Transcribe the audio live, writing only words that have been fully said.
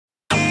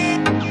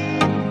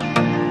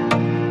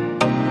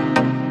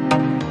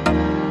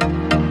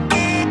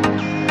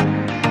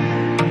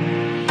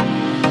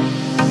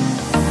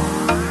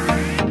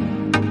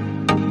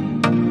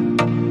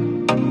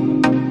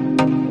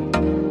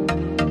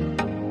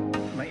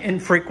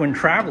infrequent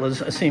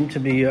travelers seem to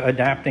be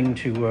adapting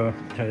to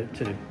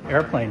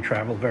airplane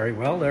travel very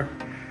well. They're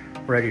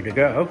ready to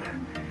go.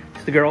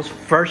 It's the girl's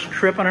first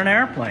trip on an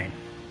airplane.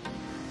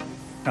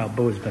 Oh,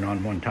 Boo has been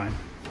on one time.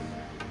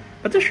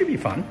 But this should be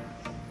fun.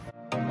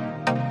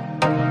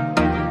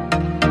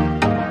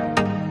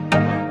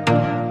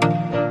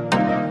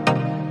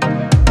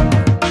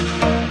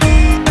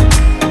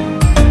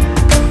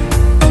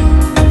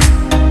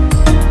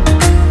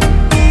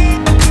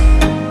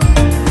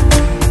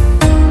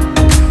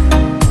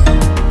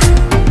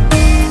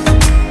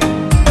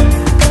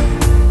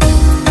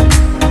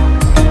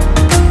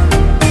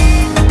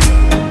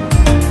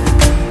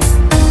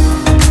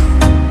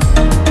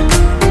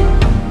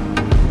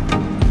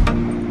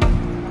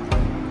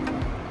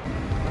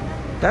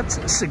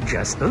 That's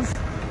suggestive.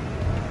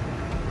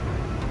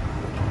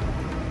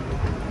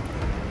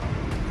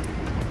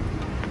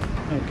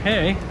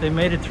 Okay, they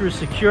made it through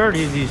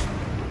security, these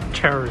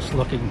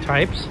terrorist-looking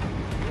types.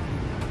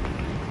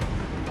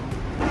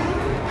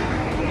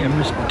 And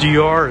Miss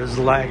Dior is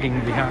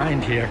lagging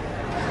behind here.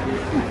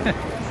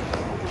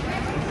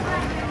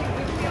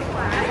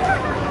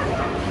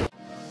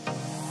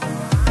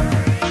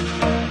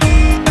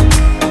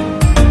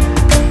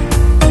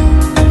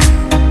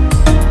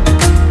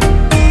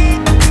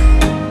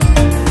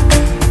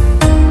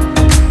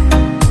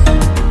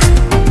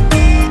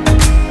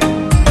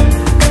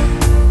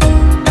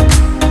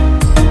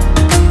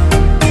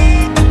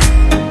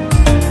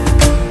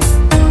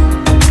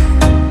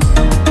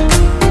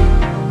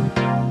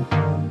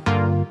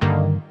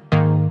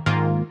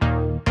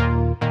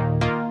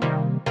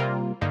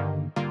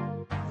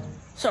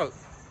 So,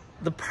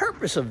 the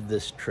purpose of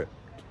this trip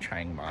to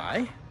Chiang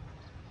Mai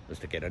was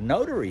to get a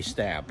notary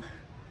stamp.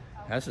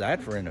 How's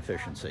that for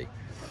inefficiency?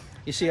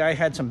 You see, I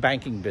had some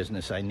banking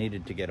business I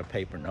needed to get a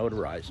paper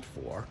notarized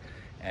for,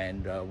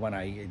 and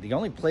the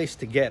only place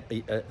to get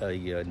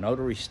a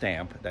notary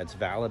stamp that's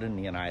valid in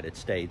the United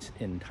States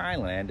in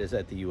Thailand is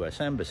at the U.S.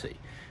 Embassy.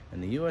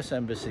 And the U.S.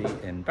 Embassy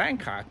in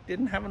Bangkok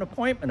didn't have an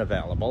appointment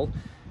available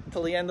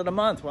until the end of the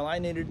month. Well, I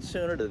needed it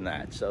sooner than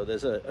that. So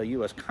there's a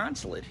U.S.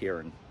 consulate here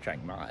in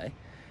Chiang Mai,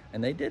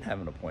 and they did have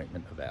an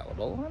appointment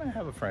available. And I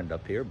have a friend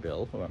up here,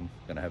 Bill, who I'm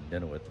going to have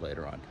dinner with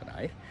later on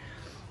tonight.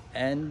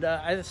 And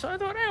so I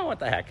thought, oh, what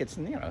the heck? It's,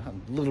 a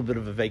little bit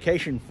of a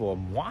vacation for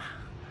moi.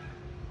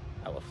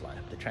 I will fly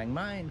up to Chiang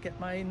Mai and get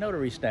my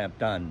notary stamp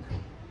done.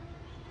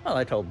 Well,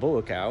 I told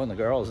Buakaw and the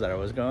girls that I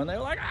was going. They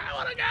were like, I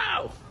want to go.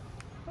 I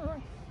was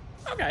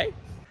like, okay.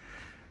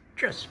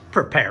 Just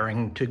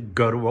preparing to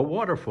go to a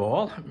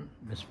waterfall.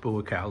 Miss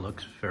Buakaw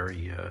looks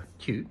very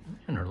cute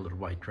in her little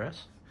white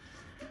dress.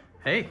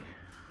 Hey.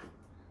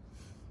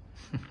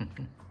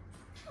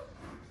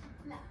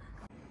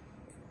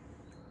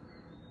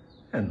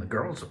 And the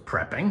girls are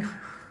prepping.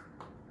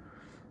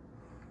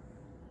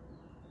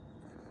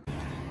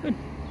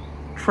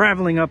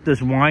 Traveling up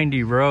this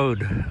windy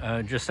road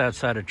just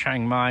outside of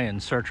Chiang Mai in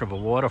search of a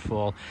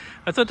waterfall.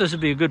 I thought this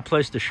would be a good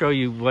place to show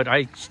you what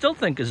I still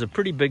think is a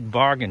pretty big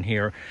bargain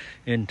here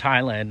in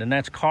Thailand, and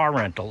that's car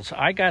rentals.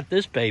 I got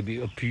this baby,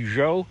 a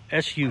Peugeot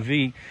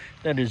SUV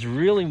that is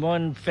really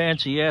one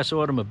fancy-ass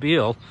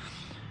automobile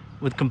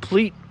with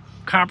complete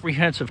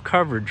comprehensive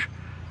coverage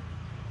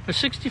for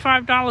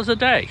 $65 a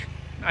day.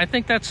 I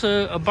think that's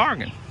a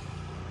bargain.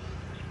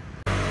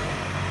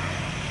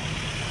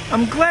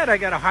 I'm glad I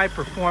got a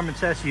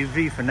high-performance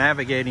SUV for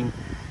navigating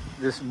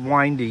this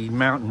windy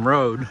mountain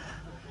road,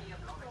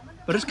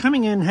 but it's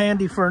coming in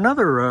handy for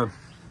another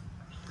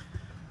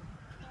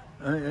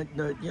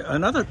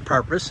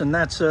purpose, and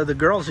that's the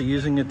girls are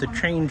using it to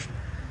change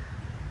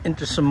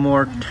into some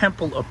more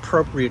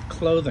temple-appropriate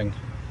clothing.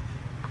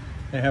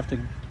 They have to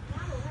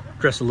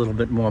dress a little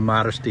bit more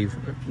modestly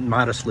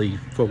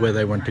for where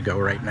they want to go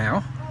right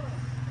now.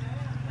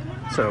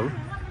 So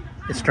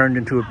it's turned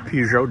into a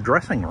Peugeot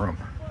dressing room.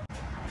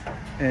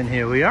 And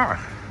here we are.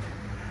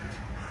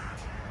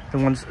 The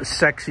once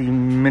sexy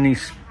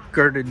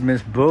mini-skirted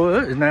Miss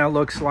Bua now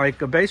looks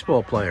like a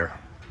baseball player.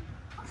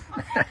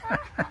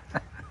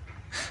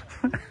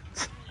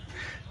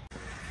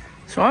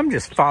 So I'm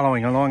just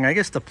following along. I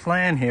guess the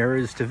plan here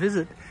is to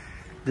visit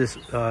this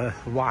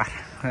Wat.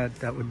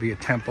 That would be a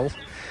temple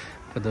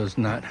for those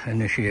not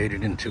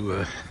initiated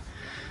into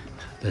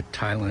the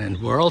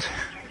Thailand world.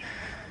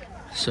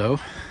 So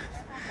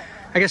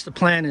I guess the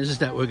plan is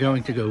that we're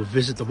going to go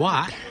visit the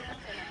Wat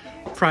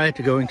prior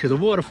to going to the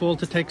waterfall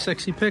to take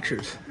sexy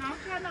pictures.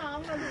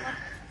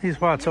 These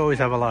Wats always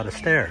have a lot of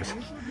stairs.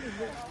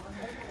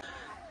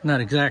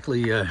 Not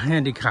exactly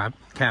handicap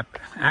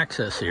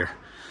access here.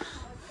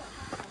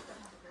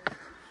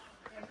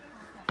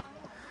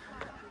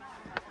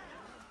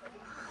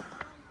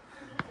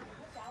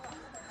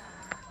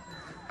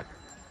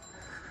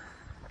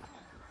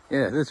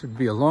 Yeah, this would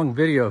be a long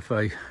video if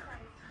I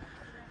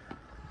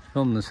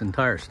filmed this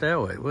entire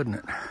stairway, wouldn't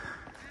it?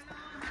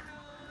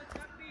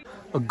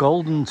 A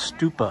golden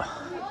stupa.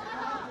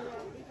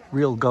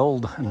 Real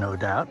gold, no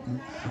doubt,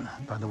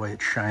 by the way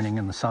it's shining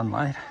in the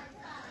sunlight.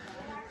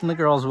 And the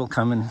girls will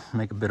come and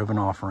make a bit of an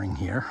offering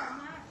here.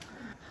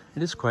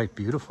 It is quite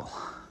beautiful.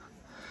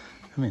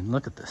 I mean,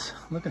 look at this.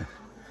 Look at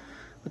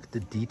the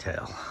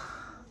detail.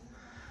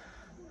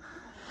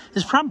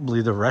 It's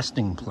probably the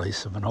resting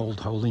place of an old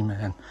holy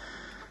man.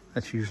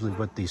 That's usually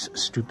what these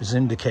stupas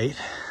indicate.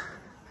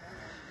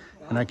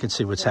 And I can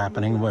see what's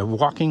happening. We're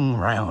walking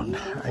around.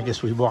 I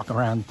guess we walk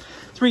around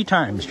 3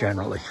 times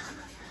generally.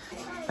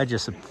 I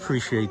just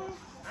appreciate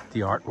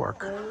the artwork.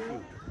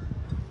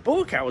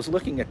 Buakaw was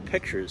looking at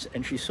pictures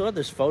and she saw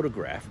this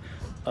photograph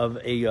of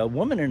a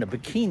woman in a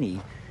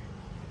bikini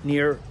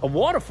near a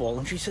waterfall,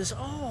 and she says,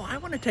 "Oh, I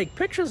want to take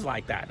pictures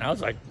like that." And I was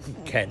like,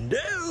 "Can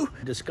do."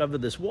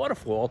 Discovered this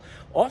waterfall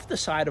off the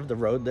side of the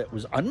road that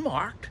was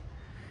unmarked,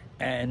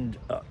 and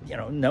you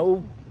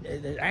know,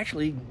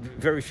 actually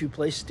very few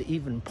places to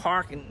even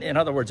park. In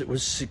other words, it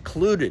was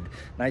secluded.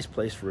 Nice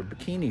place for a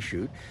bikini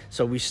shoot.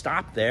 So we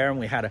stopped there and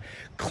we had to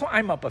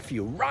climb up a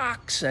few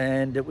rocks,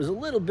 and it was a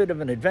little bit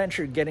of an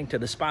adventure getting to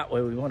the spot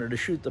where we wanted to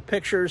shoot the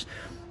pictures.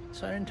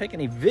 So I didn't take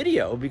any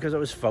video because I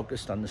was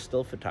focused on the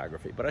still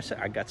photography. But I said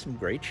I got some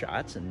great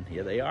shots, and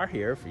here they are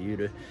here for you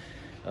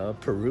to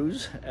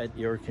peruse at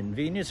your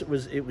convenience. It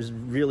was a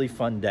really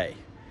fun day.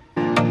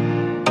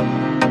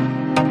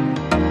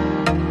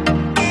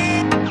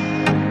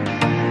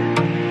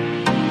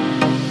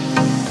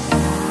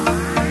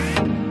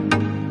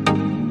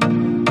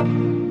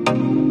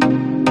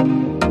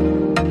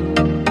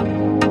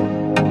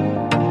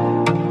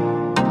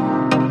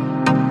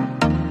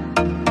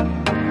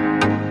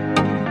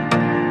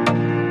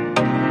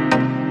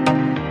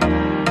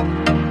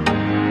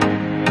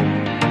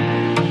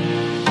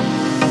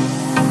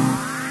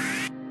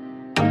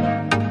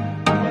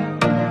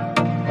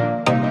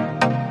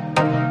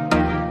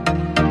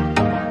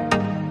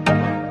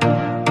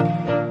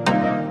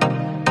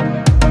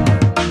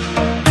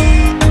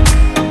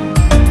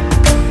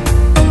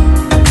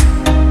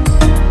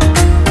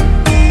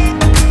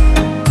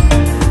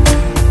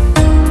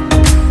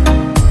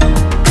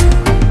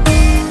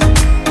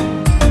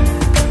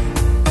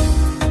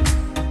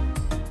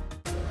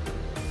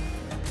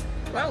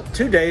 Well,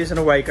 2 days and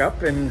a wake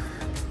up in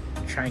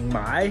Chiang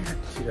Mai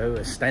to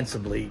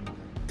ostensibly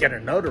get a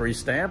notary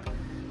stamp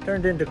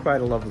turned into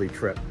quite a lovely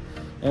trip.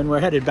 And we're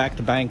headed back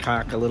to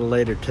Bangkok a little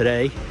later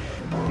today.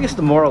 I guess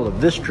the moral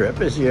of this trip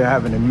is you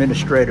have an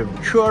administrative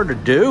chore to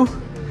do,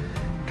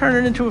 turn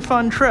it into a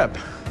fun trip.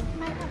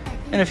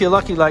 And if you're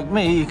lucky like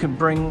me, you can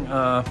bring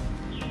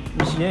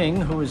Ms.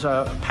 Ying, who is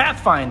a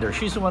pathfinder.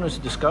 She's the one who's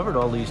discovered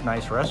all these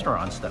nice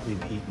restaurants that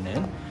we've eaten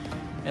in.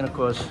 And of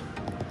course,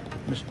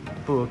 Ms.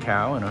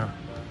 Buakaw in her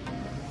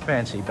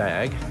fancy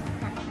bag.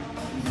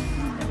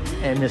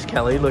 And Miss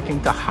Kelly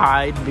looking to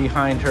hide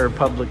behind her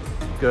public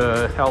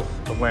health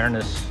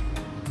awareness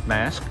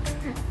mask.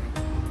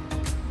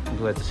 I'm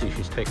glad to see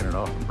she's taking it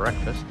off for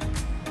breakfast.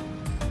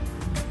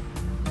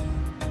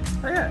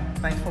 Oh yeah,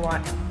 thanks for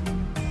watching.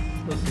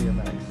 We'll see you in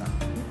the next time.